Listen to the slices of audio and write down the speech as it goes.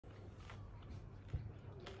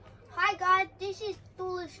Hi guys, this is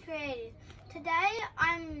Foolish Creative. Today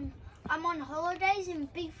I'm on holidays in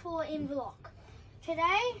Big 4 Inverloch.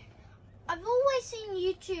 Today I've always seen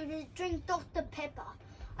YouTubers drink Dr. Pepper.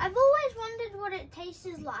 I've always wondered what it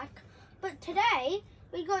tastes like, but today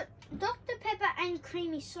we got Dr. Pepper and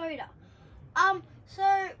creamy soda.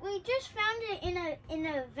 So we just found it in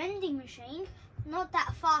a vending machine, not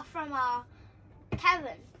that far from our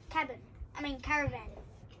caravan.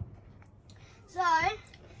 So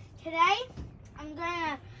today I'm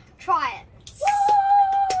gonna try it.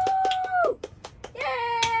 Woo!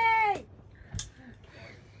 Yay!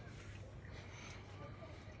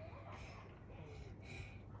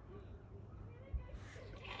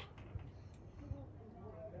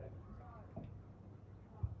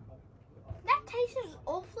 That tastes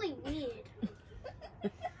awfully weird.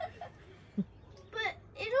 But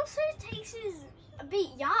it also tastes a bit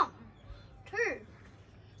yum too.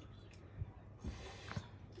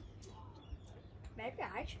 Maybe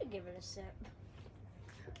I should give it a sip.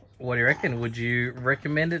 What do you reckon? Would you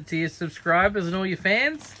recommend it to your subscribers and all your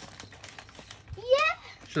fans? Yeah.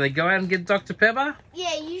 Should they go out and get Dr. Pepper?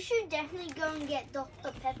 Yeah, you should definitely go and get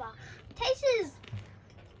Dr. Pepper. Tastes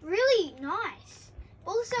really nice.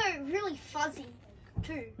 Also really fuzzy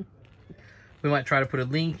too. We might try to put a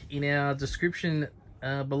link in our description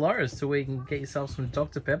below as to where you can get yourself some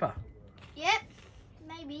Dr. Pepper.